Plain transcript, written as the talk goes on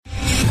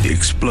The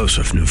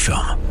explosive new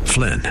film,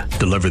 Flynn,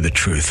 deliver the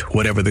truth,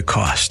 whatever the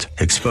cost,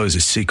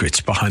 exposes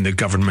secrets behind the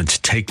government's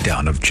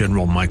takedown of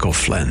General Michael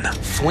Flynn.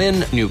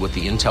 Flynn knew what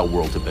the intel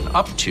world had been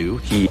up to.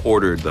 He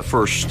ordered the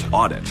first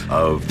audit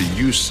of the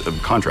use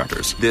of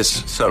contractors.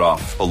 This set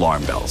off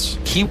alarm bells.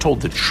 He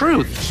told the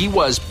truth. He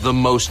was the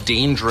most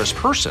dangerous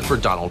person for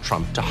Donald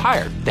Trump to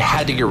hire. They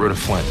had to get rid of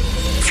Flynn.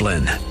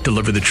 Flynn,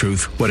 deliver the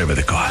truth, whatever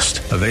the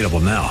cost. Available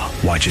now.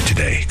 Watch it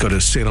today. Go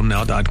to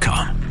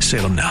salemnow.com.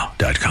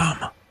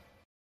 salemnow.com.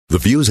 The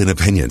views and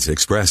opinions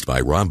expressed by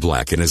Rob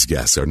Black and his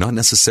guests are not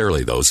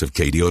necessarily those of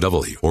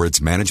KDOW or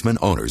its management,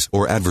 owners,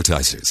 or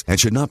advertisers and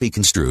should not be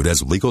construed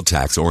as legal,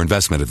 tax, or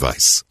investment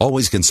advice.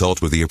 Always consult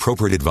with the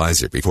appropriate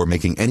advisor before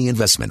making any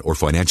investment or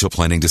financial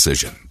planning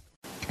decision.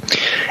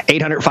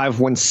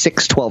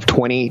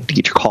 800-516-1220 to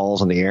get your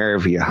calls on the air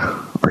if you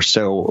are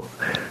so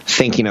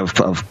thinking of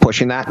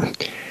pushing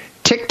that.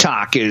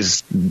 TikTok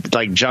is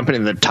like jumping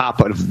in the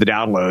top of the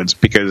downloads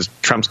because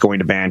Trump's going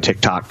to ban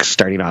TikTok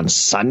starting on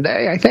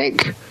Sunday, I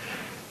think.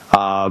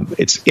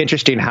 It's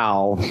interesting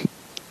how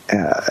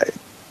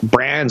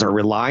brands are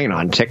relying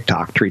on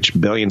TikTok to reach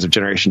billions of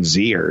Generation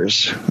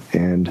Zers.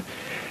 And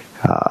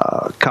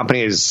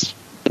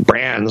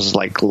brands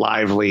like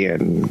Lively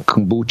and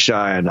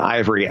Kombucha and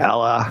Ivory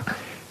Ella,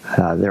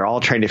 they're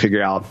all trying to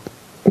figure out,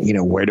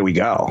 where do we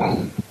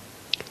go?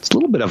 It's a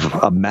little bit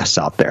of a mess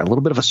out there, a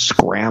little bit of a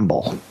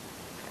scramble.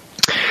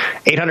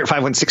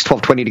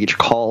 800-516-1220 to get your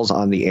calls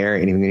on the air.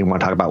 Anything you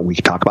want to talk about, we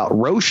can talk about.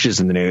 Roche is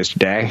in the news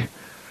today.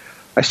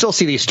 I still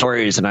see these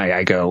stories, and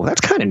I go,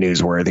 that's kind of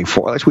newsworthy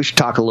for us. We should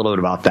talk a little bit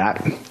about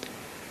that.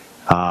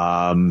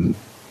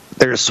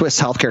 They're a Swiss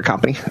healthcare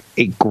company,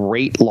 a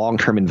great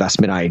long-term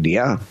investment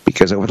idea,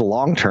 because over the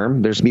long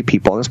term, there's going to be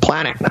people on this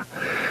planet.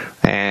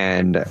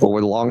 And over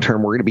the long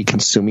term, we're going to be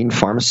consuming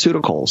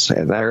pharmaceuticals,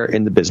 and they're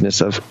in the business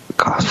of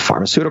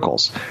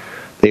pharmaceuticals.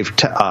 They've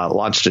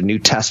launched a new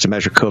test to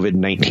measure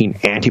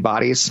COVID-19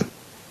 antibodies,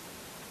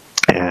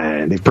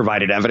 and they've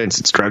provided evidence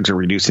its drugs are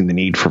reducing the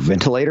need for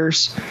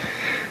ventilators,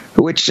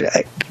 which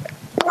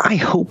I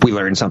hope we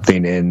learn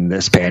something in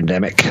this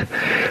pandemic,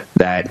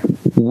 that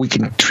we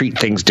can treat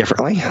things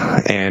differently.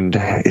 And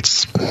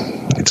it's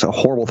a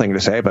horrible thing to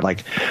say, but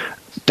like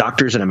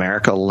doctors in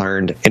America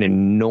learned an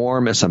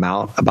enormous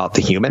amount about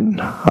the human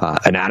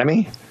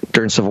anatomy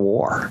during Civil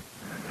War.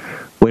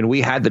 When we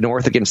had the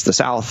North against the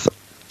South,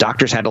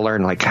 doctors had to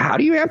learn, how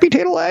do you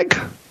amputate a leg?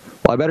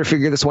 Well, I better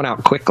figure this one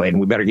out quickly, and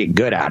we better get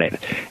good at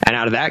it. And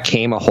out of that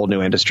came a whole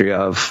new industry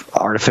of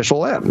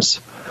artificial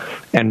limbs.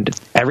 And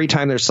every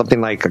time there's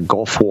something like a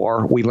Gulf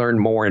War, we learn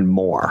more and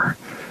more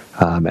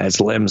as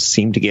limbs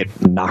seem to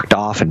get knocked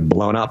off and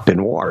blown up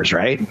in wars,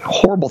 right?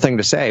 Horrible thing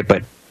to say,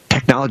 but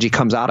technology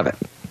comes out of it.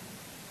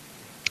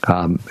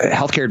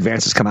 Healthcare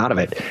advances come out of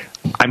it.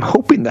 I'm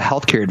hoping the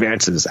healthcare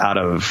advances out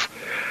of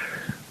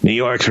New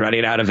York's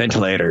running out of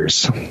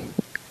ventilators,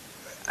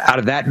 out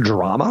of that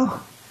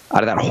drama,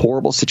 out of that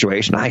horrible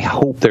situation, I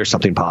hope there's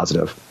something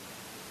positive,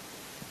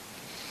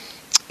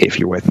 if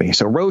you're with me.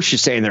 So Roche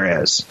is saying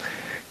there is.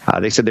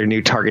 They said their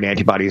new target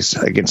antibodies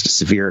against a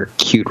severe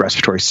acute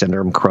respiratory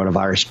syndrome,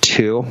 coronavirus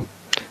 2,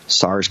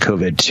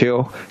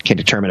 SARS-CoV-2, can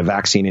determine a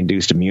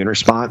vaccine-induced immune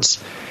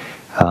response.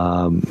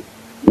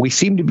 We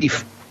seem to be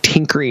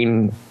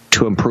tinkering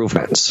to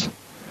improvements.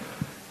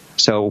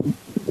 So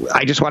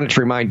I just wanted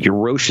to remind you,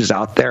 Roche is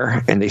out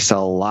there, and they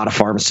sell a lot of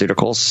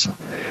pharmaceuticals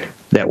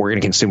that we're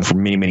going to consume for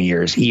many, many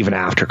years, even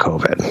after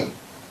COVID.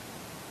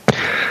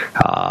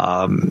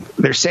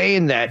 They're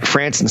saying that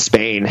France and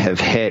Spain have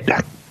hit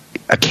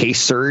a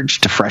case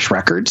surge to fresh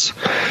records.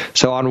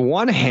 So on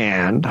one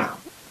hand,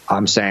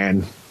 I'm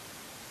saying,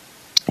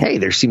 hey,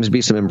 there seems to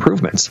be some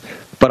improvements.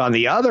 But on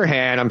the other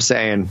hand, I'm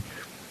saying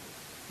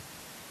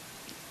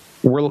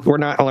we're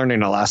not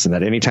learning a lesson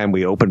that anytime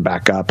we open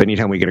back up,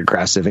 anytime we get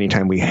aggressive,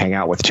 anytime we hang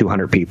out with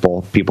 200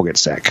 people, people get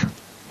sick.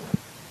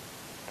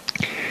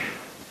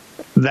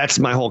 That's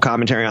my whole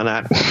commentary on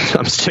that.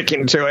 I'm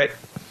sticking to it.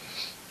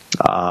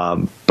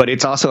 But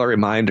it's also a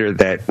reminder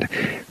that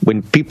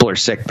when people are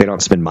sick, they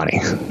don't spend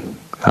money.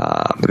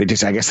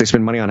 I guess they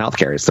spend money on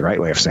healthcare. It's the right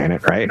way of saying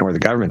it, right? Or the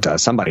government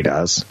does. Somebody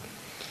does.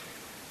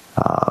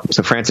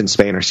 So France and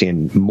Spain are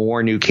seeing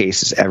more new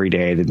cases every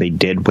day than they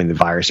did when the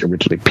virus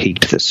originally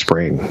peaked this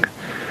spring.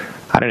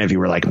 I don't know if you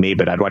were like me,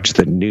 but I'd watch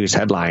the news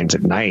headlines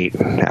at night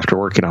after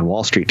working on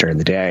Wall Street during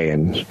the day,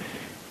 and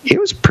it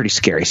was pretty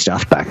scary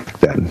stuff back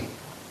then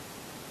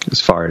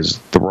as far as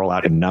the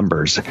rollout in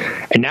numbers.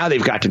 And now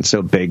they've gotten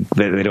so big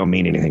that they don't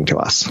mean anything to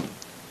us.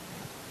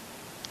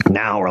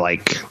 Now we're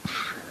like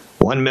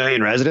 1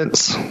 million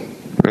residents.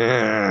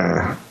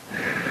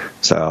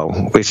 So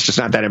it's just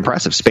not that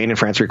impressive. Spain and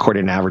France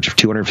recorded an average of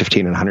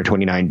 215 and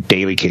 129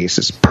 daily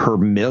cases per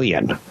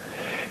million. And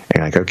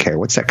you're like, okay,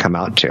 what's that come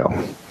out to?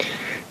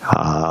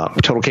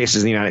 Total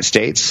cases in the United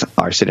States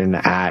are sitting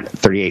at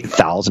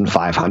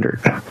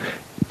 38,500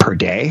 per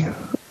day.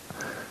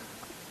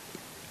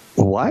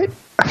 What?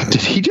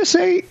 Did he just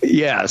say?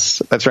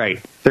 Yes, that's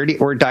right.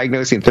 We're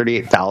diagnosing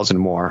 38,000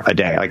 more a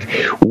day. Like,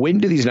 when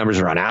do these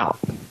numbers run out?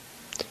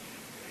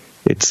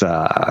 It's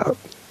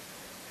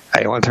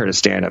I once heard a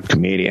stand-up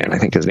comedian, I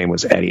think his name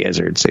was Eddie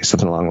Izzard, say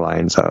something along the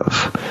lines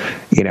of,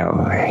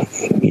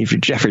 if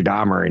you're Jeffrey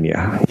Dahmer and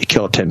you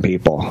kill 10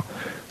 people,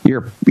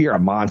 you're a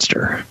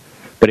monster.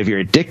 But if you're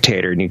a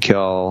dictator and you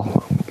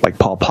kill, like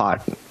Pol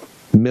Pot,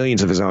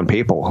 millions of his own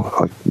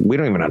people, we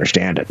don't even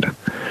understand it.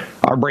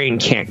 Our brain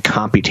can't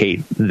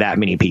computate that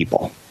many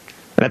people.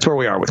 And that's where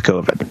we are with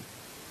COVID,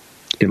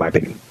 in my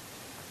opinion.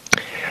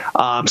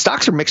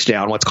 Stocks are mixed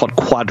down, what's called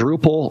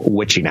quadruple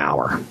witching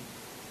hour.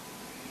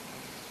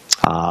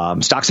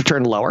 Stocks have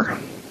turned lower.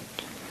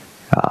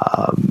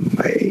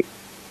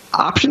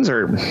 Options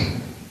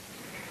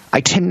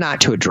I tend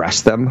not to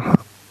address them.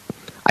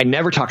 I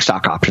never talk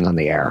stock options on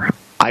the air.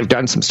 I've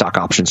done some stock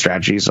option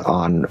strategies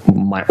on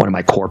one of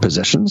my core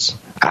positions,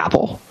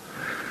 Apple.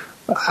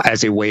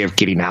 As a way of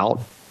getting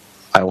out,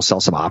 I will sell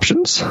some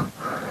options.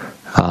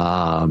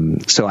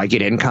 So I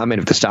get income, and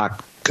if the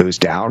stock goes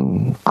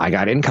down, I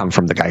got income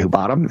from the guy who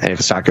bought them. And if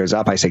the stock goes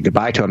up, I say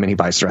goodbye to him, and he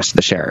buys the rest of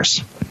the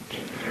shares.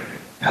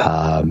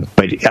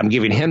 But I'm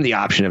giving him the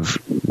option of,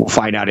 we'll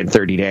find out in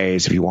 30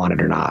 days if you want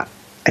it or not.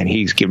 And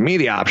he's giving me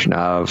the option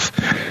of,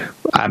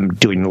 I'm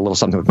doing a little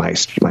something with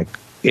my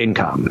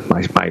income,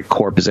 my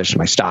core position,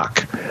 my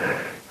stock.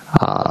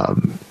 I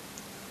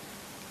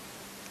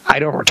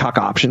don't talk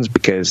options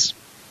because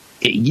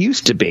it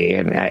used to be,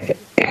 and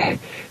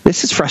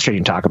this is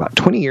frustrating to talk about,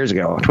 25 years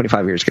ago,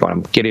 when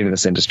I'm getting into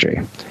this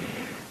industry,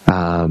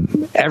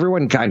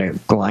 everyone kind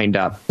of lined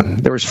up.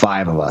 There was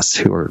 5 of us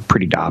who were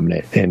pretty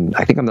dominant, and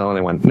I think I'm the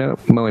only one. No,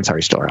 Mo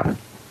Ansari's still around.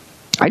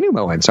 I knew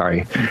Mo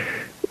Ansari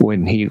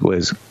when he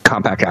was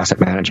Compact Asset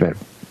Management.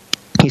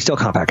 He's still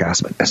Compact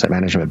Asset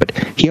Management, but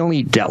he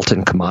only dealt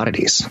in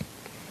commodities.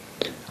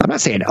 I'm not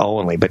saying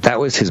only, but that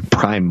was his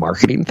prime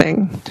marketing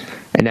thing.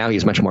 And now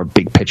he's much more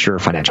big picture,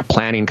 financial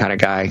planning kind of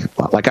guy,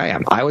 like I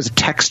am. I was a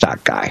tech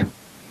stock guy.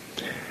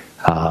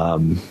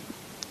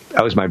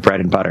 That was my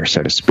bread and butter,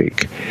 so to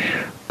speak.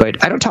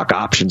 But I don't talk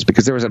options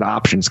because there was an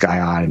options guy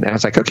on, and I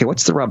was like, okay,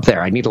 what's the rub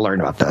there? I need to learn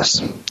about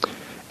this.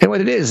 And what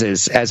it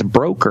is as a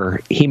broker,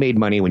 he made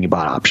money when you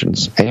bought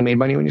options, and he made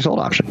money when you sold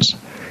options.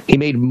 He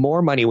made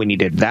more money when you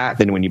did that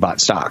than when you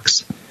bought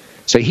stocks.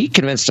 So he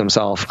convinced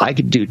himself, I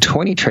could do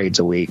 20 trades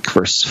a week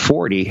versus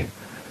 40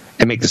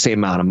 and make the same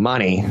amount of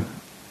money.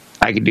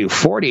 I could do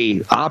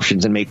 40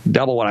 options and make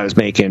double what I was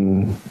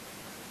making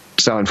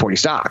selling 40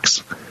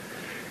 stocks.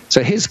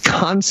 So his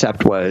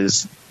concept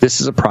was,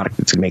 this is a product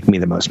that's going to make me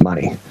the most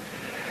money.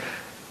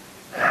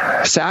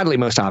 Sadly,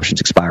 most options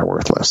expire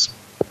worthless.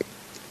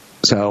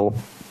 So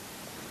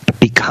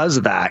because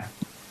of that,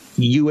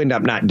 you end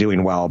up not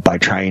doing well by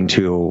trying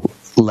to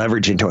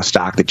leverage into a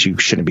stock that you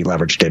shouldn't be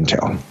leveraged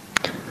into,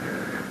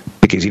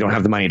 because you don't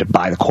have the money to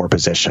buy the core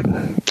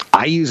position.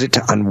 I use it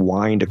to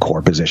unwind a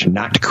core position,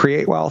 not to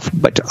create wealth,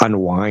 but to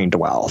unwind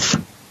wealth.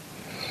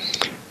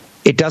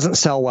 It doesn't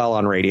sell well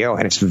on radio,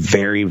 and it's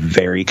very,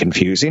 very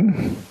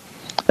confusing.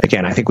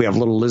 Again, I think we have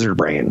little lizard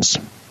brains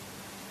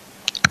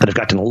that have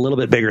gotten a little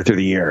bit bigger through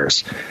the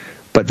years.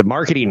 But the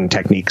marketing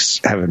techniques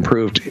have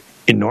improved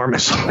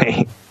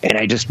enormously, and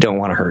I just don't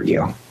want to hurt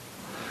you.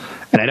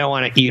 And I don't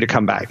want you to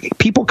come back.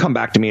 People come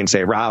back to me and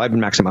say, Rob, I've been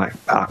maxing my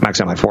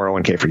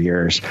 401k for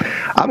years.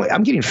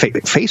 I'm getting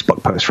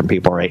Facebook posts from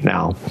people right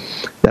now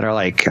that are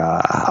like,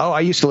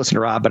 I used to listen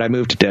to Rob, but I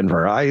moved to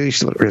Denver. I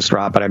used to listen to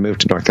Rob, but I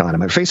moved to North Carolina.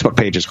 My Facebook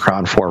page is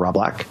Crown 4 Rob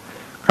Black,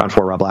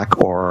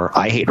 or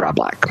I Hate Rob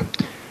Black.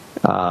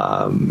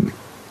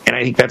 And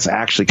I think that's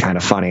actually kind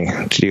of funny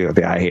to do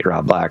the I Hate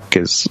Rob Black,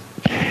 because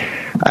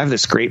I have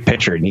this great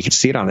picture, and you can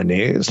see it on the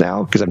news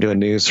now because I'm doing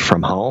news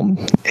from home.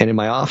 And in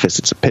my office,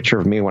 it's a picture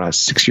of me when I was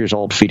 6 years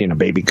old feeding a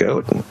baby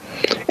goat.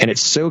 And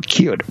it's so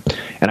cute.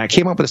 And I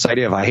came up with this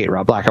idea of I Hate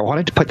Rob Black. I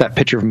wanted to put that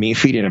picture of me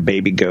feeding a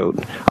baby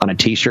goat on a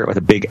T-shirt with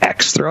a big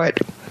X through it.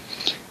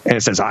 And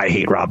it says, I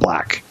Hate Rob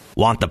Black.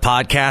 Want the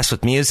podcast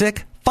with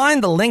music?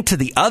 Find the link to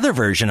the other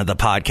version of the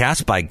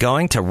podcast by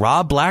going to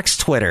Rob Black's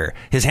Twitter.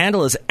 His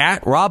handle is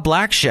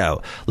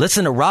 @RobBlackShow.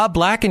 Listen to Rob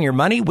Black and Your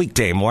Money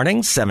weekday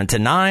mornings, 7 to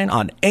 9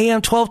 on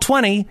AM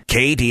 1220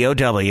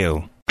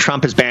 KDOW.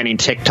 Trump is banning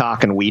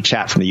TikTok and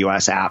WeChat from the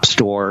U.S. App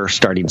Store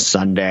starting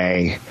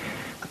Sunday.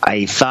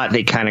 I thought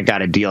they kind of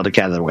got a deal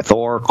together with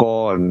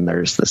Oracle, and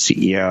there's the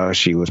CEO.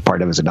 She was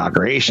part of his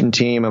inauguration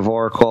team of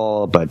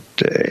Oracle. But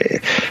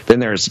then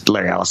there's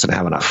Larry Ellison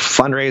having a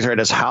fundraiser at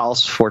his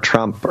house for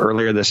Trump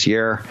earlier this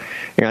year.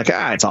 And you're like,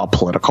 it's all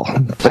political.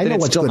 But I know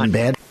what's good and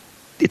bad.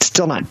 It's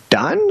still not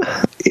done.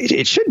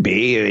 It should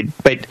be,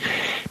 but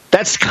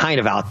that's kind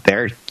of out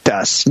there.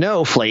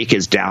 Snowflake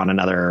is down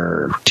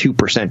another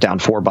 2%, down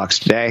 $4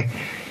 today.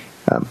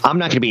 I'm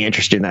not going to be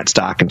interested in that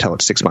stock until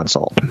it's 6 months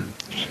old.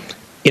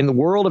 In the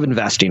world of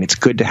investing, it's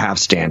good to have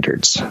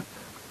standards.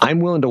 I'm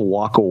willing to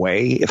walk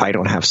away if I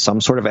don't have some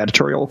sort of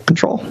editorial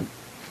control.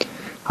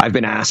 I've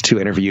been asked to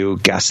interview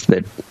guests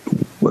that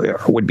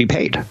would be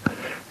paid.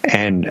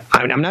 And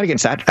I'm not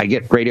against that. I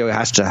get radio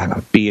has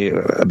to be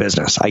a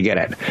business. I get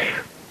it.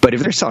 But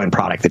if they're selling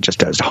product that just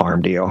does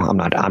harm to you, I'm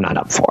not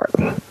up for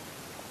it.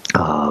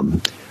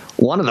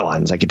 One of the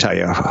ones I could tell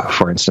you,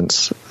 for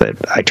instance,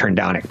 that I turned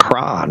down at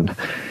Cron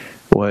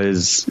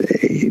was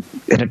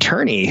an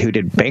attorney who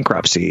did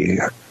bankruptcy.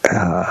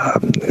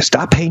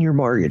 Stop paying your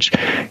mortgage.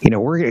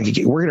 We're going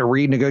to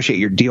renegotiate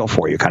your deal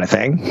for you, kind of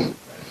thing.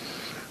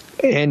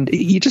 And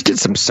you just did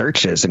some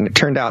searches, and it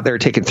turned out they were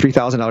taking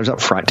 $3,000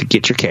 up front to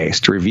get your case,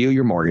 to review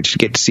your mortgage, to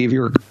get to see if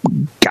you were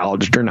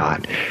gouged or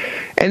not.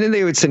 And then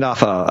they would send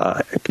off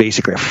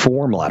basically a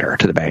form letter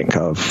to the bank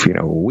of,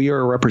 we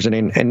are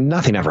representing, and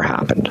nothing ever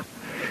happened.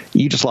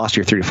 You just lost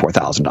your $3,000 to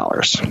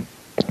 $4,000.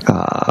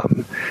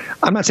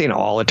 I'm not saying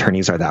all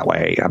attorneys are that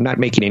way. I'm not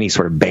making any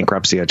sort of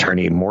bankruptcy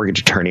attorney, mortgage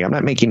attorney. I'm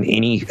not making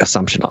any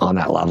assumption on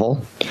that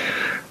level.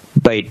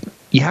 But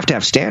you have to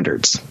have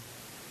standards.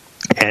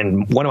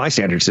 And one of my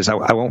standards is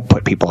I won't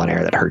put people on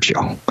air that hurt you.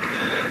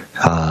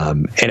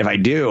 And if I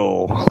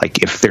do,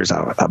 like if there's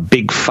a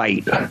big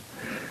fight,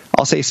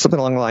 I'll say something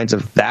along the lines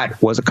of,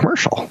 that was a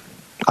commercial.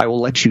 I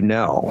will let you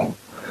know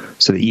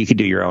so that you can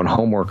do your own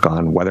homework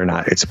on whether or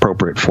not it's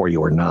appropriate for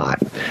you or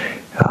not.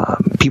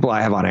 People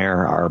I have on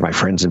air are my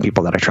friends and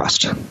people that I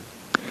trust,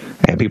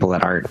 and people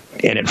that aren't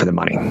in it for the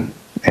money.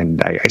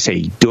 And I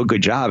say, do a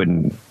good job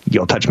and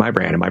you'll touch my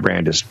brand, and my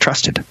brand is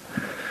trusted.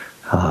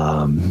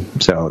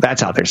 So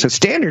that's out there. So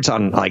standards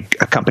on like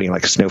a company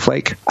like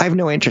Snowflake, I have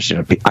no interest in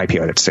an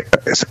IPO.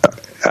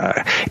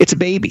 It's a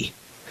baby.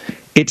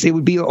 It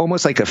would be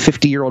almost like a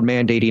 50-year-old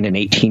man dating an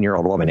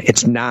 18-year-old woman.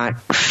 It's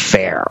not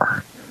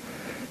fair.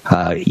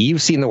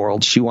 You've seen the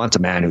world. She wants a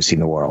man who's seen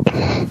the world.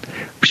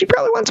 She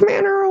probably wants a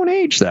man her own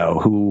age, though,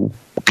 who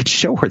could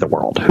show her the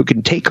world, who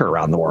can take her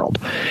around the world.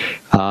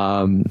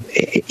 I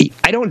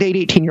don't date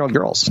 18-year-old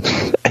girls.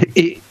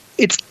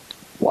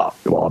 Well,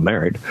 I'm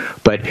married,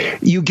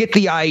 but you get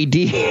the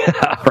idea,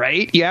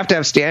 right? You have to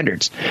have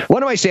standards.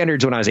 One of my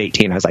standards when I was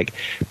 18, I was like,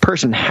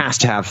 person has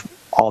to have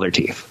all their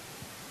teeth.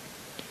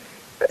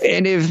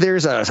 And if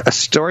there's a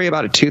story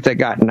about a tooth that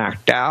got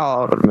knocked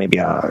out, maybe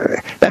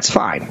that's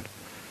fine.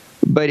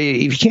 But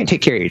if you can't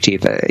take care of your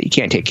teeth, you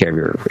can't take care of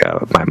your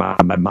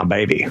my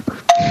baby.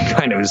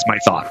 Kind of is my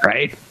thought,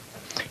 right?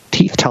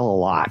 Teeth tell a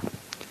lot,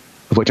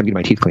 of which I'm getting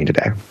my teeth cleaned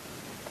today.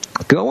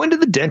 Go into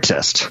the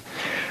dentist.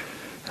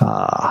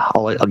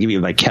 I'll give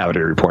you my cavity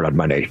report on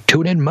Monday.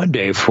 Tune in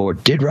Monday for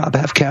did Rob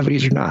have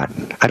cavities or not?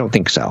 I don't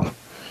think so.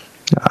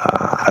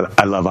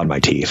 I love on my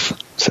teeth.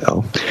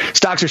 So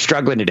stocks are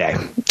struggling today.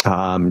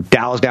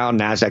 Dow's down,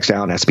 Nasdaq's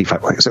down, S&P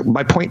 500. So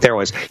my point there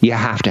was you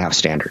have to have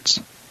standards.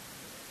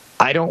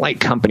 I don't like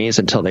companies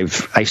until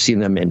I've seen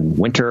them in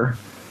winter,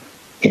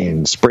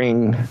 in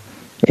spring,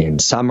 in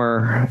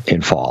summer,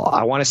 in fall.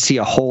 I want to see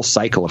a whole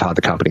cycle of how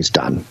the company's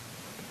done.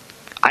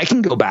 I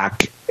can go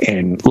back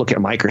and look at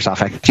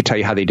Microsoft. I can tell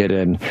you how they did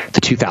in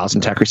the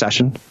 2000 tech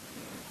recession.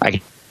 I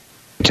can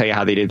tell you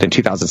how they did in the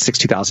 2006,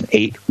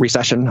 2008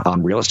 recession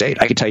on real estate.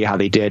 I can tell you how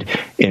they did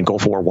in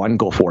Gulf War I,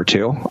 Gulf War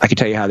II. I can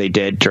tell you how they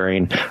did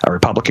during a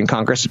Republican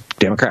Congress,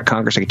 Democrat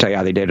Congress. I can tell you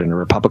how they did in a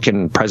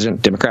Republican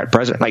president, Democrat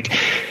president. Like,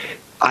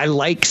 I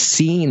like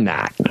seeing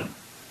that.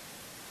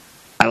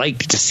 I like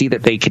to see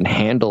that they can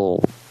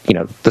handle,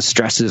 the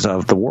stresses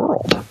of the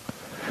world.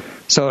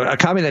 So a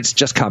company that's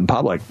just come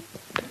public,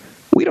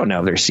 we don't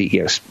know their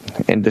CEOs,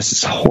 and this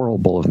is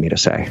horrible of me to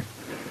say.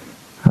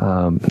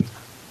 I'm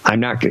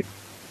not good.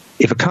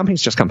 If a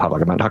company's just come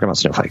public, I'm not talking about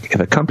Snowflake. If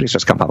a company's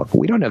just come public,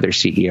 we don't know their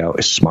CEO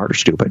is smart or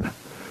stupid.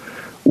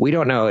 We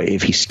don't know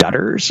if he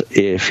stutters.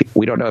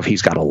 We don't know if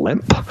he's got a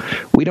limp.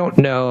 We don't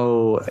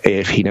know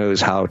if he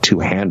knows how to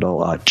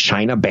handle a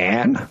China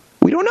ban.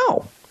 We don't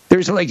know.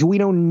 We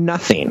know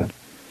nothing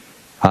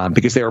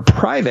because they were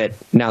private.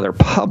 Now they're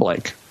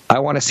public. I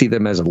want to see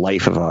them as a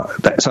life of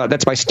so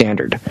that's my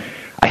standard.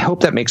 I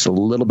hope that makes a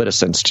little bit of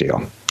sense to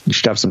you. You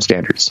should have some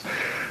standards.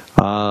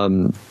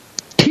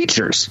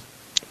 Teachers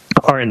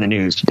are in the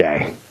news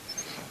today.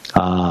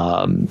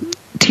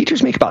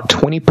 Teachers make about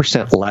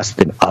 20% less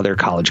than other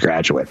college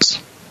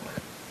graduates.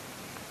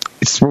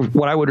 It's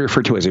what I would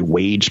refer to as a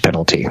wage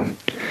penalty.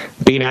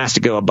 Being asked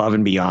to go above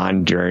and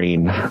beyond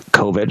during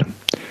COVID.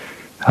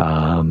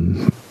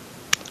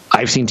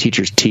 I've seen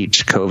teachers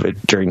teach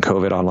during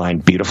COVID online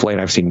beautifully,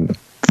 and I've seen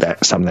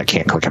some that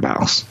can't click a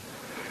mouse.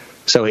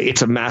 So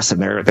it's a mess,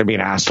 and they're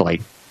being asked to,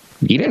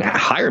 you didn't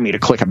hire me to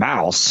click a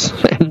mouse,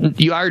 and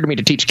you hired me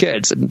to teach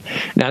kids, and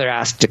now they're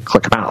asked to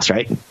click a mouse,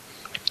 right?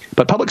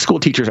 But public school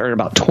teachers earn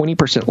about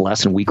 20%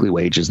 less in weekly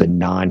wages than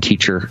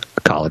non-teacher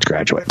college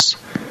graduates.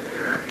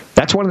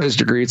 That's one of those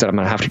degrees that I'm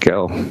going to have to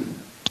go,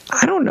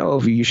 I don't know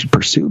if you should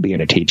pursue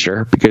being a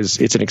teacher because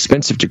it's an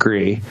expensive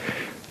degree.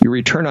 Your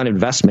return on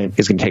investment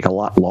is going to take a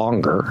lot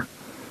longer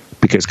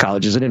because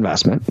college is an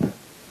investment.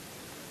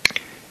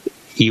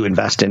 You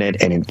invest in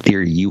it, and in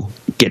theory, you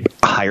get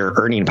higher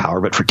earning power.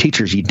 But for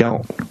teachers, you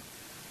don't.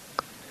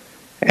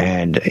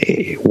 And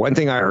one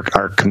thing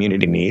our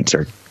community needs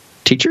are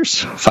teachers,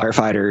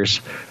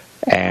 firefighters,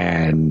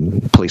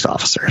 and police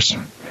officers.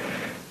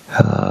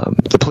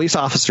 The police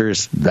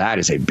officers, that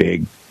is a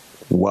big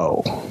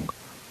whoa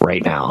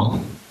right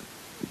now.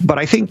 But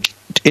I think,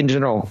 in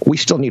general, we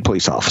still need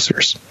police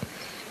officers.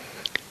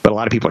 But a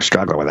lot of people are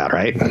struggling with that,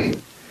 right?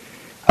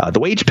 The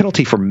wage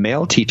penalty for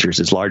male teachers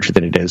is larger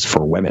than it is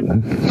for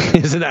women.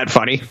 Isn't that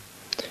funny?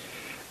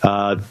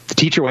 The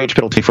teacher wage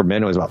penalty for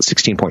men was about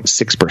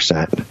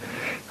 16.6%.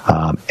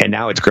 And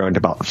now it's grown to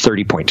about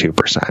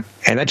 30.2%.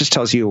 And that just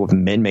tells you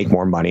men make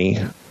more money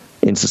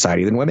in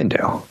society than women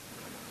do.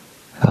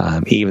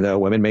 Even though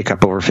women make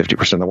up over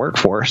 50% of the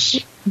workforce,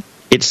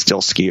 it's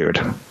still skewed.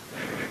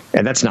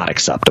 And that's not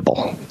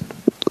acceptable.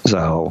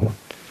 So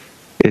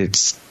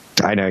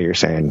I know you're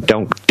saying,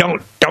 don't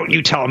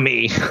you tell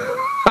me.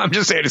 I'm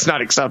just saying it's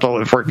not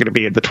acceptable if we're going to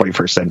be in the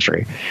 21st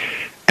century.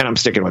 And I'm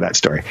sticking with that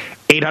story.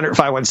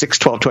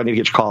 800-516-1220 to get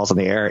your calls on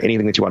the air.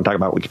 Anything that you want to talk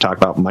about, we can talk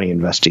about money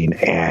investing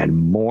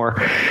and more.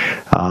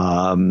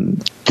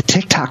 The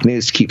TikTok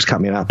news keeps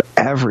coming up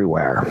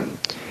everywhere.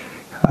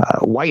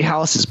 White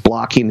House is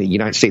blocking the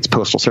United States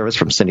Postal Service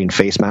from sending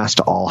face masks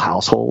to all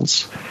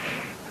households.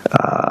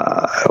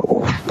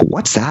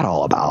 What's that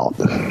all about?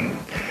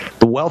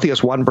 The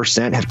wealthiest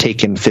 1% have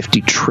taken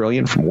 $50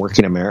 trillion from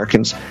working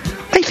Americans.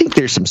 I think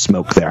there's some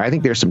smoke there. I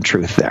think there's some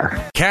truth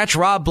there. Catch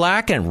Rob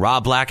Black and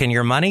Rob Black and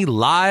Your Money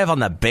live on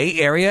the Bay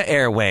Area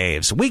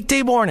airwaves,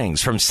 weekday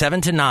mornings from 7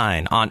 to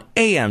 9 on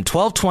AM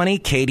 1220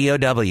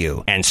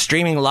 KDOW and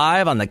streaming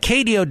live on the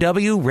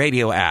KDOW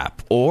radio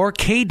app or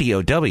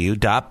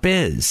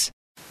KDOW.biz.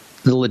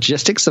 The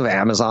logistics of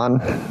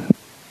Amazon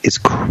is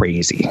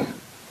crazy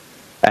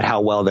at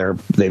how well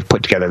they've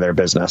put together their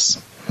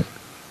business.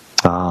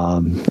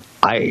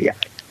 I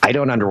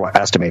don't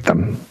underestimate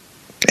them.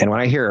 And when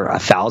I hear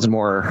 1,000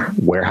 more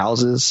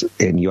warehouses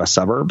in U.S.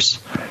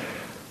 suburbs,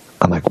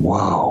 I'm like,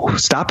 whoa,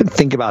 stop and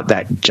think about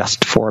that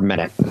just for a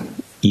minute.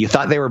 You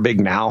thought they were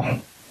big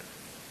now?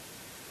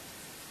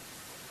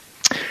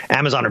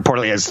 Amazon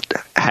reportedly has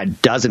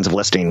had dozens of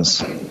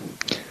listings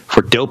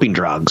for doping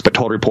drugs, but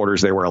told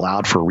reporters they were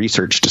allowed for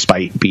research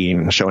despite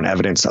being shown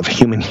evidence of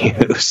human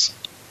use.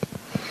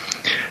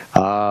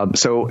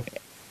 So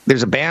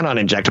there's a ban on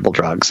injectable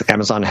drugs.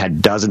 Amazon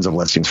had dozens of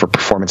listings for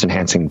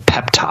performance-enhancing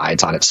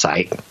peptides on its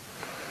site.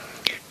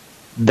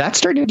 That's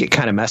starting to get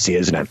kind of messy,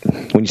 isn't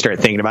it? When you start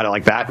thinking about it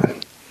like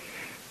that,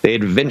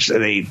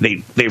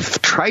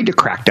 they've tried to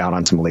crack down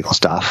on some illegal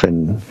stuff.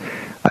 And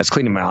I was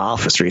cleaning my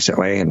office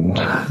recently, and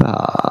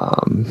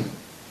I'm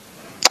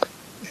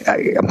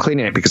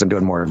cleaning it because I'm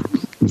doing more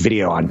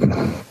video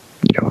on.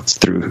 It's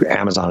through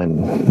Amazon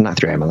and not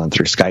through Amazon,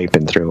 through Skype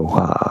and through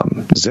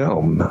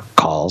Zoom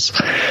calls,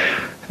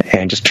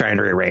 and just trying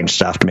to rearrange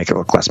stuff to make it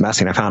look less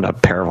messy. And I found a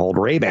pair of old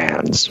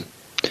Ray-Bans,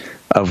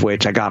 of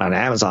which I got on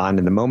Amazon.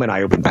 And the moment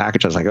I opened the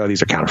package, I was like, oh,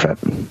 these are counterfeit.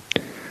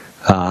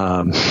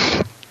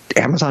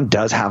 Amazon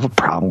does have a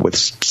problem with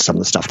some of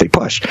the stuff they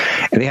push.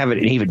 And they have an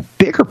even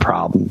bigger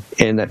problem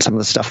in that some of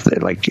the stuff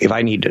that, like,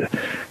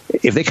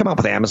 if they come up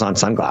with Amazon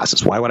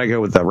sunglasses, why would I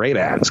go with the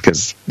Ray-Bans?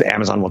 Because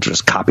Amazon will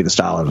just copy the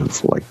style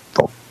of, like,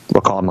 they'll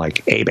call them,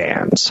 like,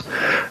 A-bands.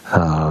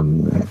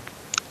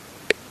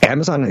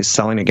 Amazon is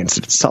selling against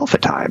itself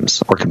at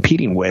times, or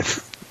competing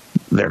with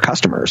their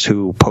customers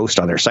who post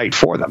on their site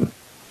for them.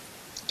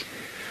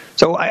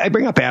 So I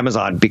bring up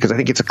Amazon because I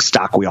think it's a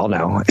stock we all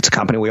know. It's a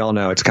company we all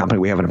know. It's a company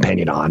we have an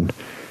opinion on.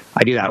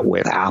 I do that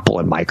with Apple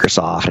and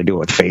Microsoft. I do it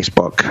with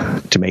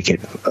Facebook to make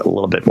it a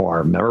little bit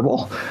more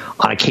memorable.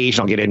 On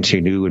occasion, I'll get into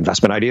new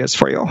investment ideas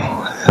for you.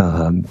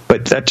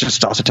 But that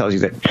just also tells you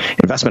that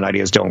investment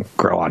ideas don't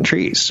grow on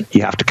trees.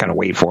 You have to kind of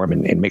wait for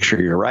them and make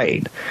sure you're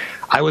right.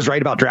 I was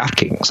right about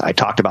DraftKings. I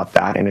talked about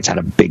that, and it's had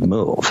a big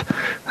move.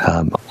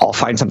 I'll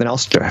find something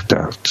else to have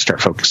to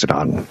start focusing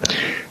on.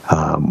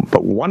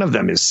 But one of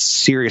them is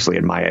seriously,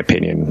 in my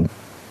opinion,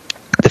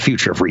 the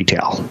future of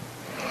retail.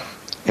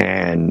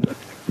 And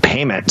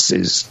payments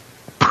is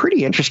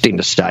pretty interesting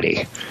to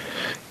study.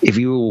 If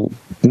you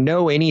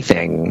know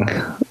anything,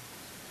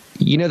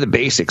 you know the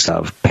basics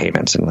of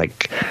payments and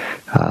like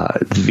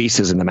the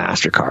Visas and the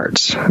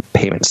MasterCards,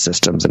 payment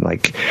systems, and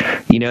like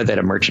you know that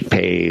a merchant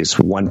pays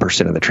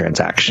 1% of the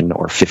transaction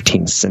or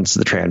 15 cents of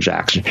the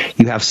transaction.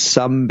 You have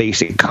some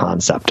basic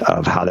concept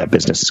of how that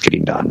business is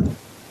getting done.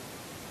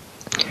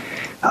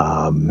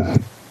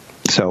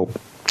 So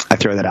I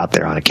throw that out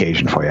there on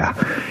occasion for you.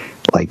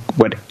 Like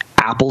what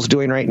Apple's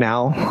doing right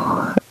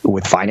now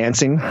with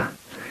financing,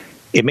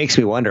 it makes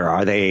me wonder,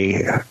 are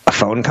they a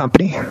phone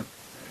company?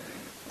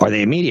 Are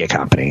they a media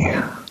company?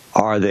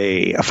 Are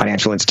they a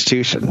financial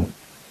institution?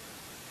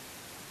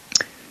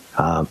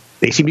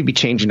 They seem to be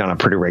changing on a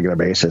pretty regular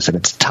basis, and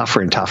it's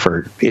tougher and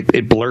tougher.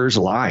 It blurs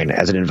the line.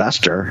 As an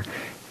investor,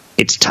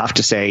 it's tough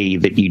to say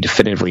that you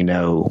definitively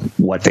know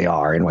what they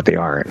are and what they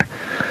aren't.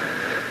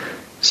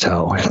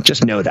 So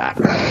just know that.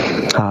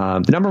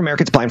 The number of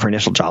Americans applying for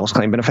initial jobless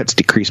claim benefits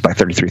decreased by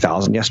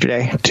 33,000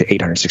 yesterday to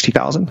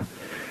 860,000.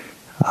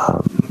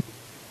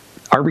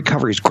 Our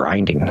recovery is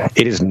grinding.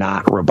 It is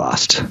not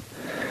robust.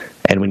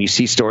 And when you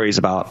see stories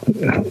about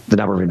the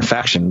number of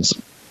infections,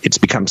 it's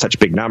become such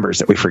big numbers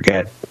that we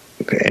forget.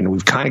 And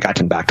we've kind of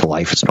gotten back to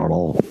life as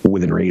normal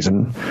within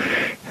reason.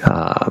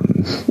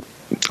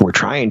 We're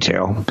trying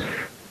to,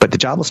 but the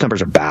jobless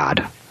numbers are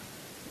bad.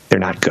 They're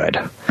not good.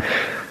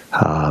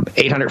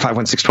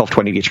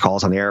 800-516-1220 to get your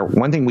calls on the air.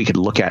 One thing we could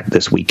look at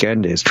this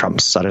weekend is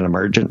Trump's sudden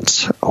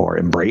emergence or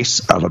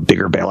embrace of a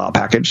bigger bailout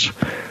package.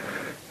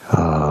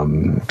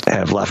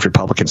 have left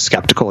Republicans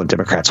skeptical and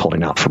Democrats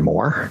holding out for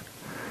more.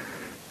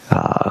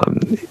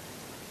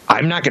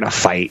 I'm not going to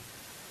fight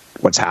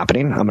what's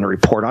happening. I'm going to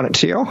report on it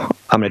to you.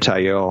 I'm going to tell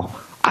you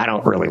I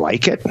don't really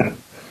like it.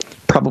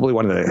 Probably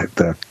one of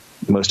the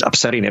most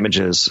upsetting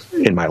images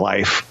in my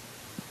life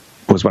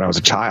was when I was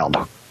a child.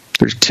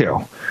 There's two.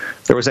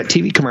 There was that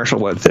TV commercial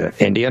with the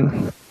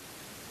Indian,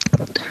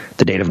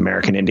 the Native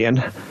American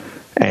Indian,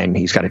 and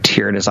he's got a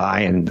tear in his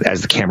eye, and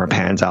as the camera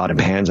pans out and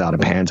pans out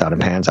and pans out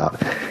and pans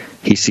out,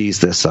 he sees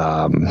this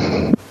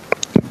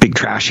big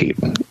trash heap.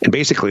 And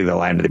basically the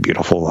land of the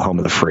beautiful, the home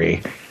of the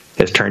free,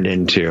 has turned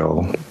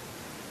into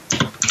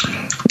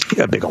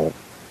a big old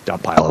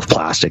dump pile of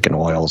plastic and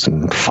oils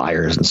and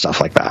fires and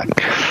stuff like that.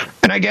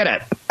 And I get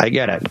it.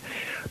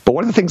 But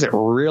one of the things that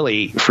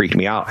really freaked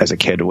me out as a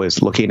kid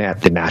was looking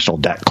at the national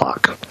debt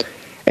clock.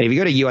 And if you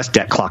go to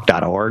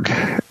usdebtclock.org,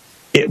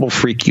 it will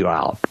freak you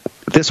out.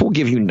 This will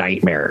give you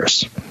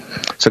nightmares.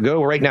 So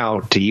go right now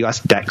to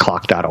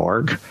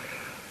usdebtclock.org,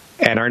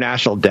 and our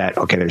national debt,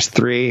 okay, there's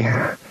three.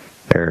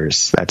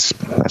 That's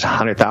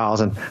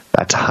 100,000.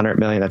 That's 100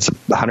 million. That's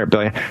 100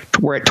 billion.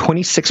 We're at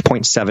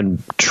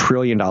 $26.7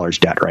 trillion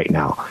debt right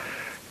now.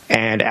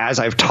 And as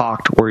I've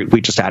talked,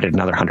 we just added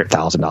another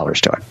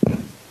 $100,000 to it.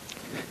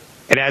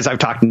 And as I've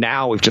talked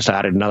now, we've just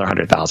added another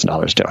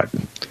 $100,000 to it.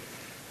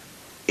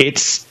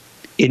 It's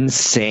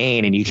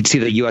insane. And you can see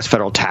the U.S.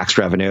 federal tax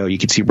revenue. You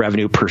can see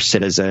revenue per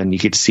citizen. You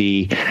can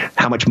see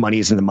how much money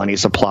is in the money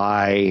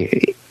supply.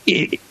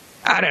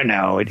 I don't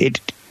know.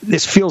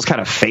 This feels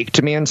kind of fake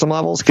to me on some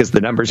levels because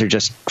the numbers are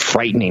just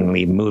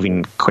frighteningly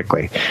moving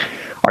quickly.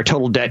 Our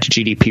total debt to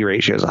GDP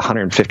ratio is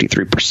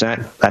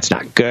 153%. That's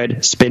not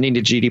good. Spending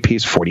to GDP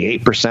is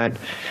 48%.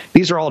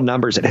 These are all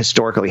numbers that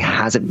historically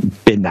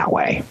hasn't been that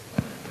way.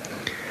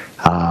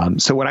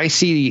 So when I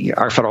see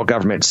our federal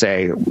government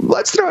say,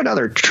 let's throw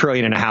another $1.5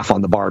 trillion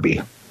on the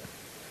Barbie,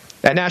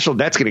 that national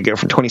debt's going to go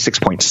from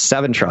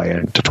 $26.7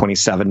 trillion to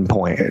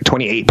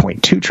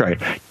 $28.2 trillion,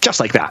 just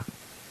like that.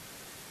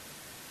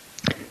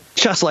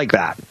 Just like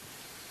that.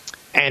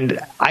 And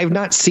I've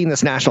not seen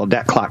this national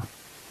debt clock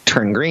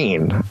turn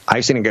green.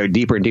 I've seen it go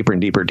deeper and deeper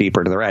and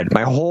deeper to the red.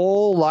 My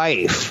whole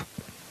life,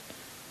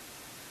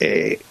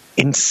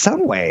 in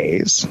some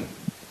ways,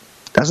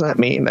 doesn't that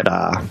mean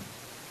that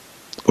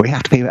we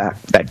have to pay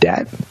back that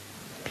debt?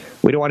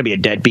 We don't want to be a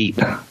deadbeat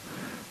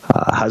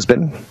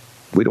husband.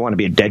 We don't want to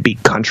be a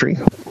deadbeat country.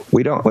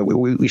 We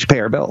should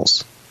pay our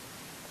bills.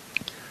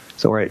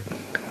 So we're at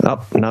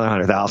another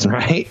 100,000,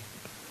 right?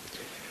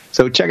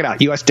 So check it out,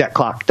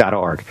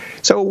 usdebtclock.org.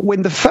 So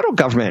when the federal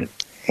government,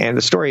 and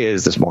the story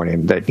is this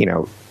morning that,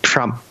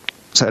 Trump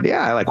said,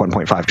 yeah, I like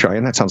 1.5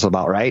 trillion. That sounds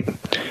about right.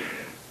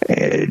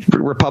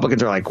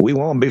 Republicans are like, we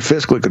want to be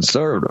fiscally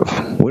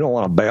conservative. We don't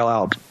want to bail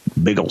out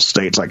big old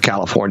states like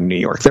California and New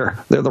York. They're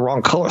the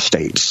wrong color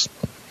states.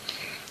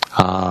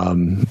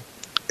 When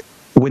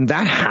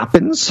that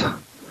happens,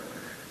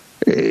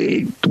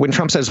 when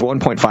Trump says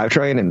 1.5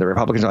 trillion and the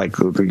Republicans are like,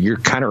 you're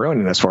kind of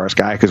ruining this for us,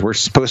 guy, because we're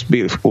supposed to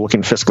be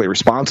looking fiscally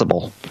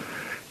responsible.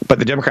 But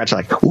the Democrats are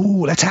like,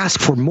 ooh, let's ask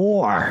for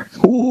more.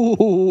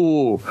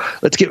 Ooh,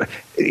 can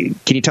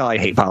you tell I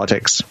hate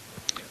politics?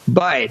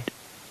 But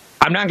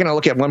I'm not going to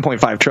look at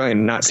 1.5 trillion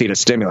and not see it as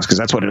stimulus, because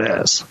that's what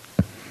it is.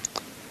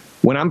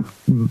 When I'm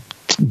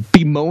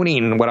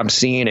bemoaning what I'm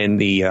seeing in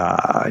the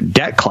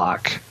debt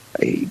clock,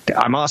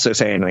 I'm also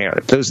saying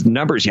those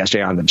numbers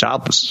yesterday on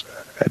the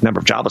number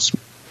of jobless,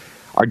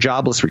 our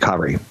jobless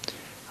recovery.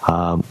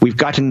 We've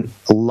gotten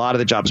a lot of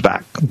the jobs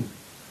back,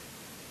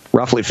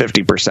 roughly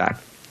 50%.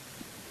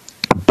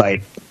 But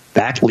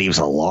that leaves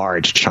a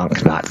large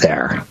chunk not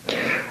there.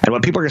 And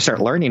what people are going to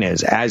start learning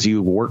is as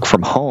you work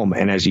from home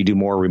and as you do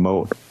more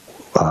remote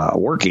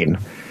working,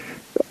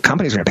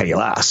 companies are going to pay you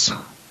less.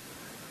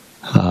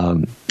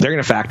 They're going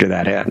to factor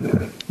that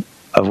in,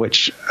 of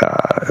which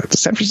the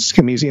San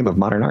Francisco Museum of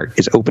Modern Art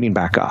is opening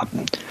back up.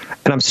 And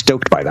I'm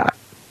stoked by that.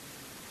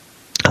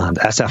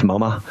 The SF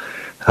MoMA,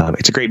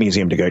 it's a great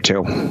museum to go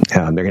to.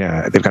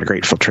 They've got a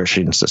great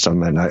filtration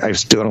system, and I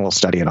was doing a little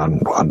studying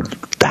on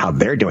how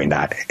they're doing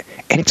that,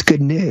 and it's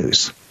good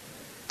news.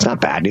 It's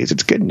not bad news;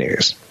 it's good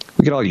news.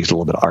 We could all use a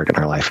little bit of art in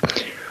our life,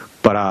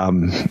 but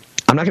I'm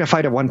not going to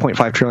fight a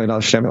 $1.5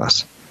 trillion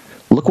stimulus.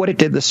 Look what it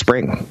did this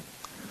spring.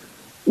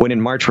 When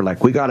in March we're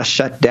like, we got to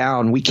shut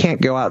down. We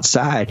can't go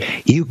outside.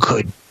 You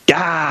could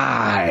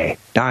die.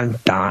 Dun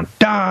dun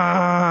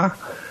dun.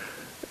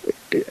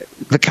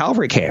 The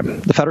cavalry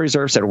came. The Federal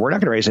Reserve said, we're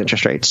not going to raise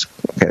interest rates.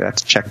 Okay,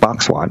 that's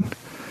checkbox one.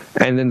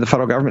 And then the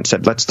federal government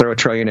said, let's throw $1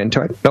 trillion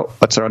into it. No,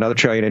 let's throw another $1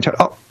 trillion into it.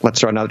 Oh, let's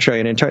throw another $1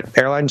 trillion into it.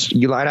 Airlines,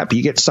 you line up,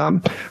 you get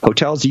some.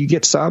 Hotels, you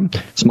get some.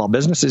 Small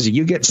businesses,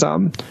 you get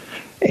some.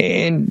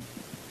 And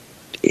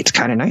it's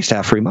kind of nice to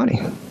have free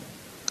money.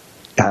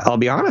 I'll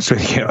be honest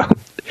with you.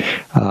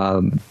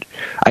 I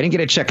didn't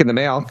get a check in the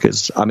mail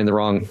because I'm in the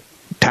wrong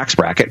tax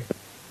bracket.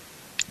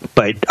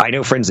 But I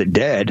know friends that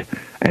did,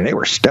 and they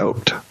were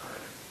stoked.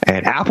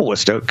 And Apple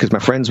was stoked because my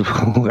friends who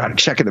got a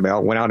check in the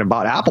mail went out and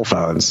bought Apple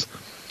phones.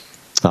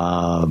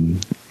 And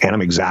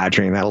I'm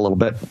exaggerating that a little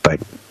bit, but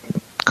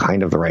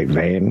kind of the right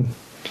vein.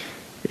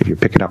 if you're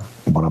picking up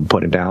what I'm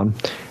putting down.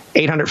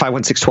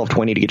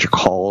 800-516-1220 to get your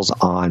calls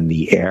on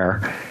the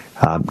air.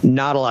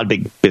 Not a lot of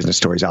big business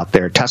stories out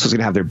there. Tesla's going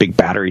to have their big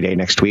battery day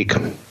next week.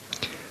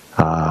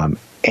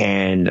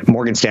 And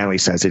Morgan Stanley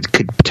says it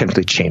could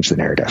potentially change the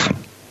narrative.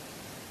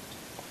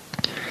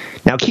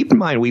 Now, keep in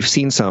mind, we've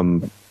seen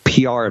some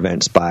PR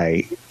events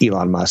by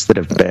Elon Musk that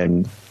have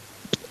been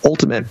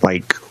ultimate,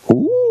 like,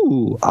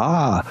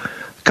 a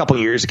couple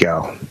years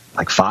ago,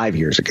 like 5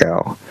 years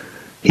ago,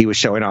 he was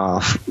showing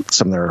off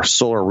some of their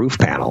solar roof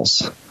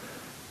panels,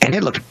 and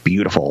it looked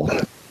beautiful.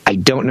 I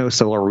don't know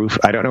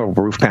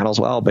roof panels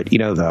well, but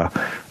the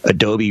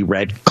Adobe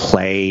red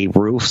clay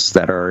roofs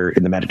that are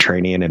in the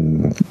Mediterranean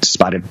and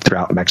spotted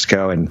throughout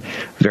Mexico and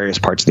various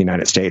parts of the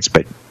United States,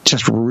 but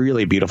just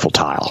really beautiful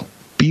tile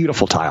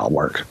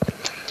work.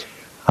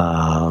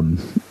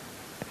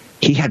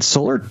 He had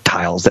solar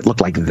tiles that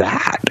looked like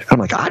that. I'm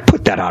like, I'd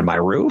put that on my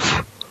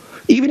roof,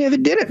 even if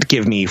it didn't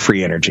give me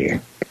free energy.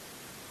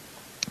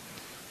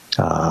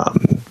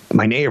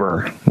 My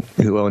neighbor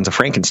who owns a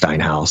Frankenstein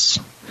house,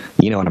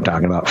 you know what I'm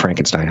talking about,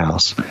 Frankenstein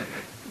house.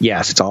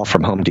 Yes, it's all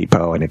from Home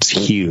Depot, and it's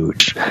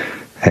huge.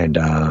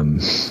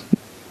 And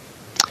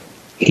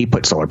he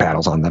put solar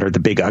panels on that are the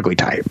big ugly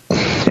type.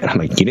 And I'm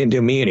like, you didn't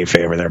do me any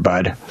favor there,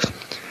 bud.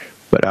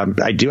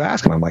 But I do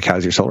ask him, I'm like,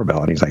 how's your solar bill?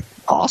 And he's like,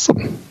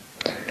 awesome.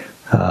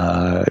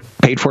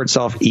 Paid for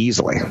itself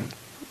easily.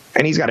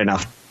 And he's got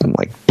enough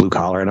like blue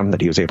collar in him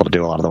that he was able to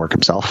do a lot of the work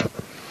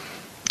himself.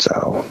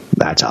 So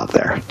that's out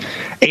there.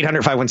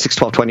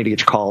 800-516-1220 to get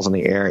your calls on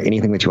the air.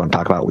 Anything that you want to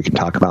talk about, we can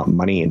talk about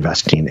money,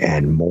 investing,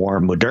 and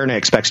more. Moderna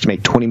expects to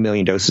make 20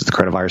 million doses of the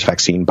coronavirus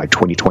vaccine by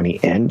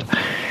 2020 end.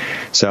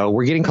 So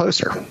we're getting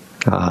closer.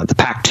 The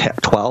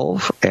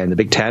Pac-12 and the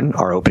Big Ten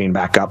are opening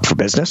back up for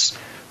business.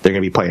 They're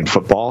going to be playing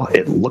football.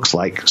 It looks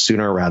like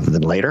sooner rather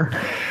than later.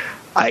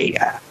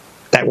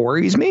 That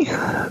worries me,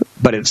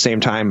 but at the same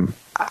time,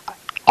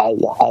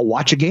 I'll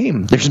watch a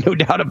game. There's no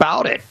doubt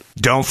about it.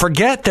 Don't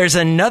forget, there's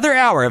another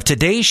hour of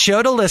today's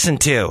show to listen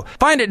to.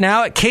 Find it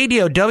now at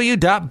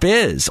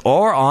KDOW.biz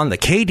or on the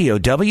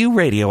KDOW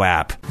radio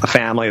app. A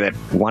family that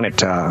wanted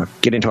to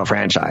get into a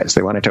franchise.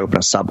 They wanted to open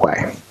a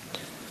Subway.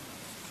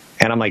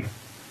 And I'm like,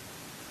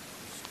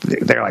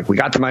 they're like, we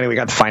got the money, we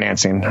got the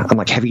financing. I'm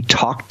like, have you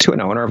talked to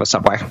an owner of a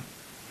Subway?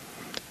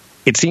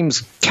 It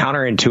seems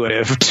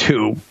counterintuitive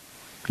to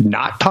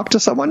not talk to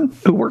someone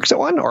who works at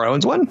one or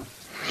owns one,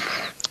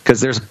 because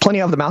there's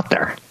plenty of them out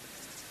there.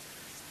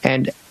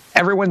 And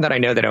everyone that I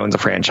know that owns a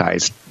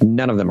franchise,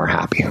 none of them are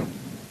happy.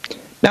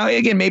 Now,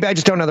 again, maybe I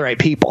just don't know the right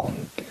people.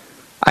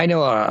 I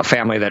know a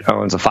family that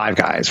owns a Five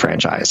Guys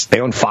franchise. They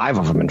own 5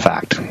 of them, in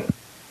fact. And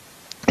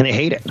they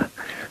hate it.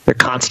 They're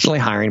constantly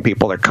hiring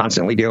people. They're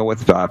constantly dealing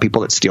with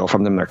people that steal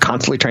from them. They're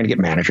constantly trying to get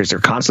managers. They're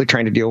constantly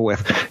trying to deal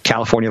with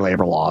California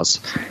labor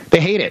laws. They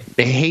hate it.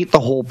 They hate the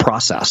whole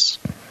process.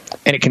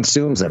 And it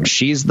consumes them.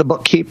 She's the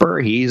bookkeeper.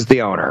 He's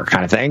the owner,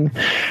 kind of thing.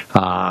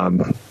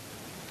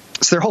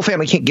 So their whole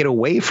family can't get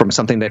away from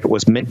something that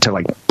was meant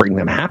to bring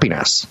them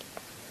happiness.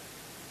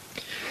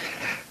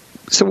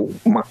 So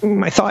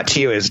my thought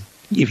to you is,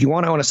 if you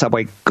want to own a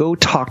Subway, go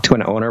talk to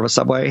an owner of a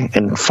Subway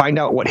and find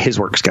out what his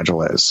work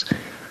schedule is.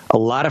 A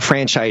lot of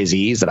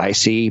franchisees that I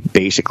see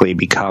basically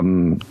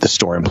become the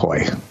store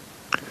employee.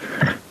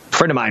 A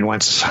friend of mine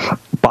once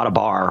bought a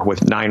bar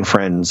with 9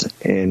 friends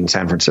in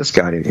San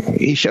Francisco.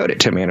 He showed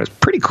it to me, and it was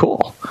pretty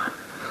cool.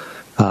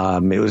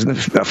 It was in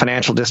a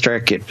financial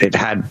district. It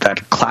had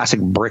that classic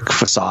brick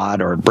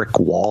facade or brick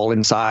wall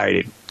inside.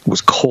 It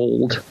was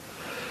cold,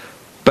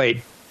 but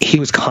he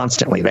was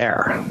constantly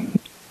there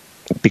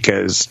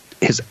because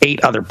his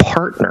 8 other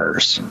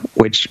partners,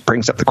 which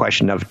brings up the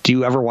question of, do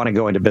you ever want to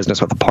go into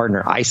business with a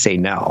partner? I say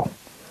no.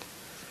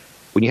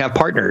 When you have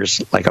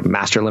partners, like a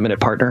master limited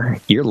partner,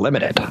 you're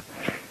limited.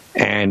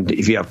 And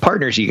if you have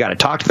partners, you got to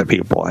talk to the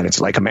people, and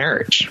it's like a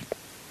marriage.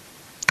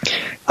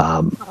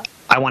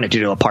 I wanted to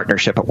do a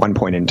partnership at one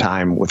point in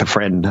time with a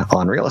friend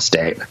on real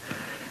estate.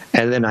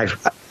 And then I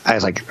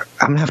was like,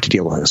 I'm going to have to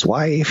deal with his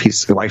wife.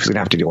 The wife's going to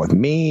have to deal with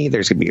me.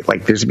 There's going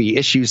to be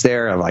issues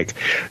there of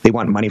they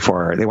want money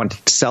they want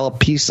to sell a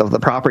piece of the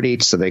property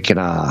so they can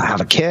have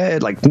a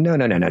kid.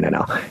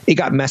 No. It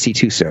got messy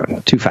too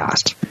soon, too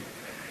fast.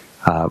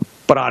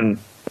 But on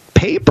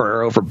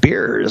paper, over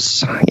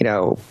beers,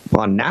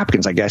 on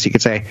napkins, I guess you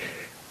could say,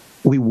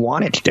 we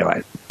wanted to do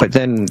it. But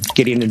then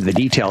getting into the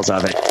details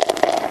of it,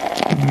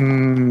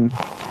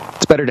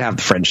 it's better to have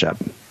the friendship.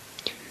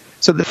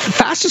 So the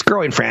fastest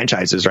growing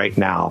franchises right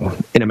now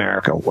in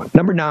America,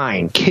 number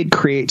 9, Kid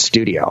Create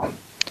Studio.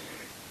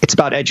 It's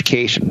about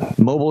education,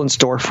 mobile and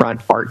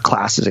storefront art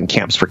classes and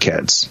camps for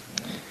kids.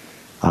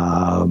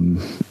 I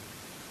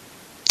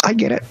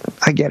get it.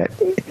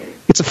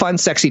 It's a fun,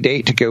 sexy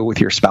date to go with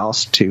your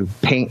spouse to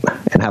paint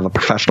and have a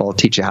professional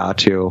teach you how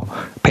to.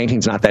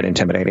 Painting's not that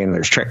intimidating.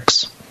 There's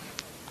tricks.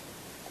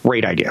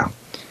 Great idea.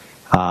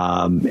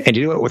 And to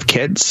do it with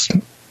kids,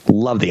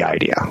 love the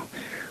idea.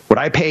 Would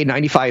I pay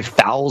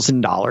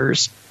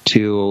 $95,000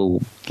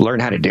 to learn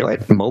how to do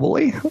it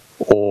mobily,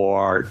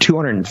 or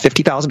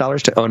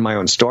 $250,000 to own my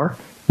own store?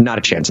 Not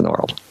a chance in the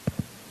world.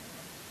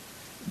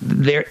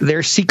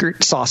 their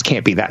secret sauce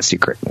can't be that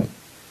secret.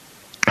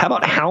 How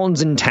about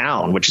Hounds in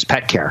Town, which is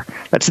pet care?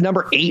 That's the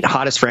number 8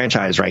 hottest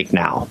franchise right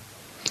now.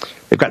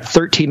 They've got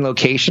 13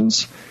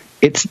 locations.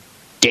 It's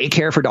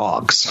daycare for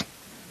dogs.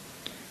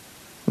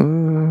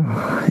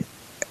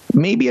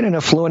 Maybe in an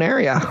affluent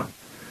area.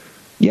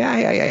 Yeah,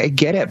 I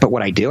get it, but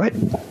would I do it?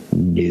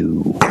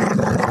 No.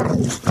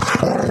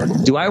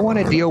 Do I want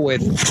to deal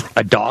with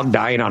a dog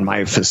dying on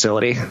my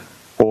facility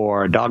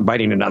or a dog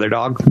biting another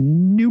dog?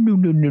 No.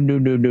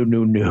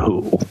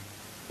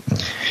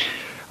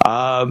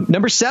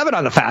 Number 7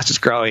 on the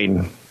fastest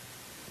growing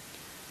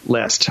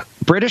list,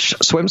 British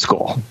Swim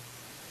School.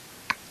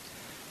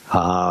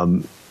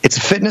 It's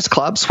a fitness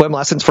club, swim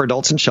lessons for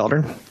adults and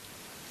children.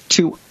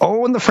 To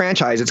own the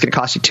franchise, it's going to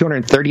cost you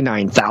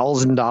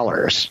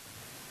 $239,000.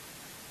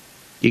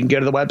 You can go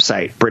to the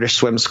website, British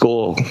Swim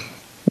School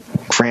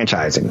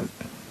franchising.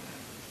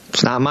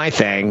 It's not my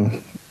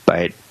thing,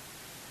 but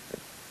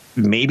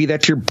maybe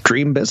that's your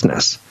dream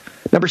business.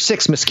 Number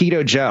 6,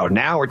 Mosquito Joe.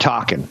 Now we're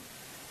talking.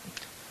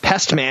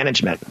 Pest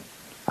management.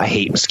 I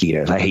hate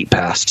mosquitoes. I hate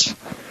pests.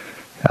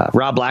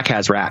 Rob Black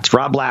has rats.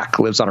 Rob Black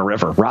lives on a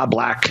river. Rob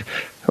Black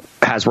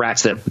has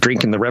rats that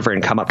drink in the river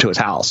and come up to his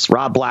house.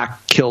 Rob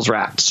Black kills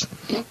rats.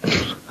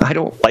 I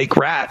don't like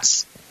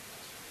rats.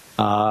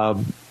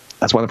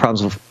 That's one of the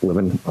problems with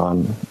living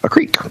on a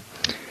creek.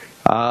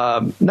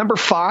 Number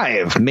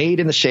 5, Made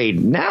in the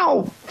Shade.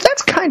 Now,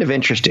 that's kind of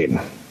interesting.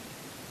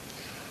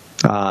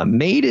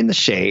 Made in the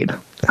Shade,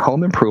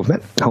 home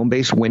improvement,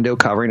 home-based window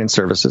covering and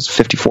services,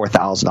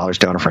 $54,000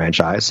 to own a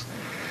franchise.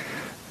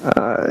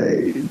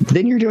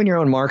 Then you're doing your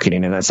own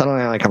marketing, and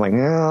suddenly I'm like,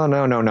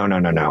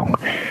 no.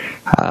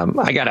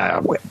 I got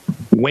a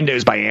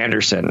Windows by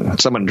Anderson.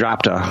 Someone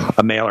dropped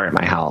a mailer at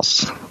my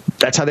house.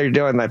 That's how they're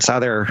doing. That's how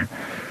they're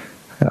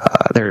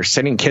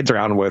sending kids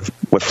around with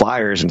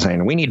flyers and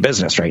saying, we need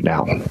business right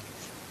now.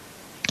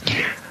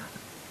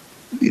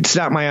 It's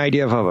not my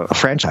idea of a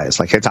franchise.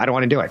 I don't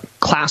want to do it.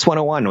 Class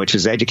 101, which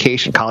is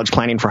education, college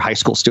planning for high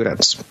school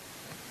students.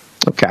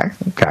 Okay,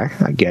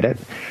 I get it.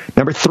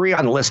 Number 3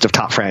 on the list of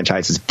top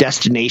franchises,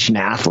 Destination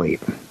Athlete.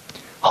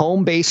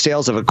 Home-based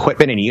sales of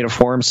equipment and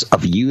uniforms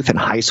of youth and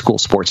high school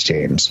sports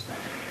teams.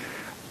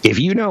 If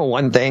you know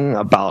one thing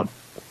about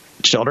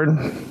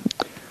children,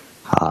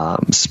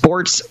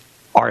 sports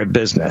are a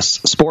business.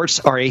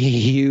 Sports are a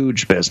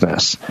huge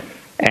business.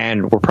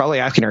 And we're probably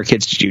asking our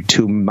kids to do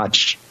too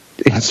much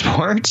in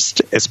sports,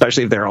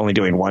 especially if they're only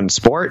doing one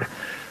sport.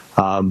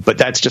 But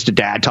that's just a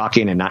dad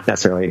talking and not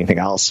necessarily anything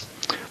else.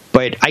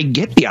 But I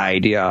get the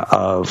idea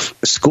of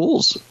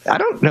schools. I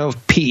don't know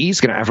if PE is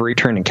going to ever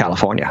return in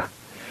California.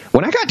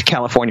 When I got to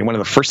California, one of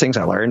the first things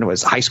I learned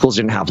was high schools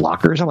didn't have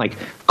lockers. I'm like,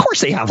 of course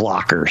they have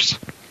lockers.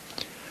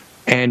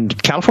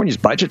 And California's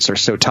budgets are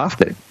so tough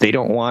that they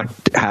don't want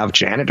to have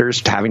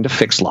janitors having to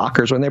fix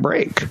lockers when they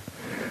break.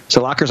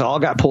 So lockers all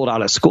got pulled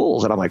out of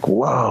schools. And I'm like,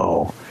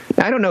 whoa.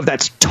 Now, I don't know if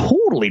that's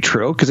totally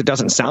true because it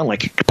doesn't sound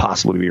like it could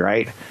possibly be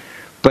right.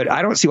 But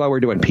I don't see why we're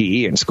doing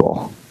PE in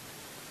school.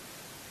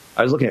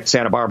 I was looking at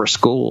Santa Barbara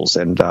schools,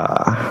 and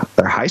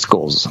their high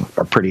schools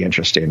are pretty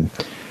interesting.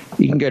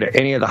 You can go to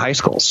any of the high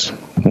schools.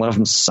 One of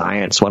them's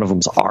science, one of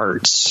them's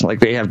arts.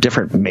 They have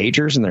different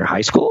majors in their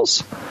high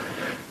schools.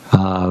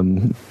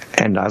 And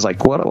I was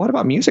like, what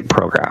about music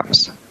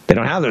programs? They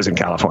don't have those in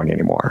California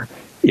anymore.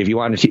 If you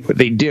want to,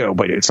 they do,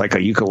 but it's like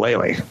a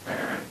ukulele.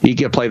 You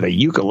can play the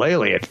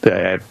ukulele at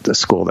the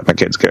school that my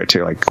kids go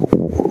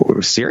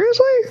to.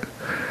 Seriously?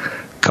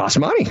 Costs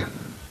money.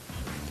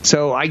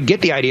 So I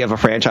get the idea of a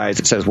franchise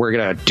that says we're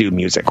going to do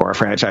music, or a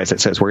franchise that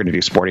says we're going to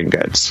do sporting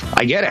goods.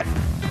 I get it.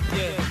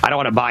 I don't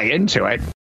want to buy into it.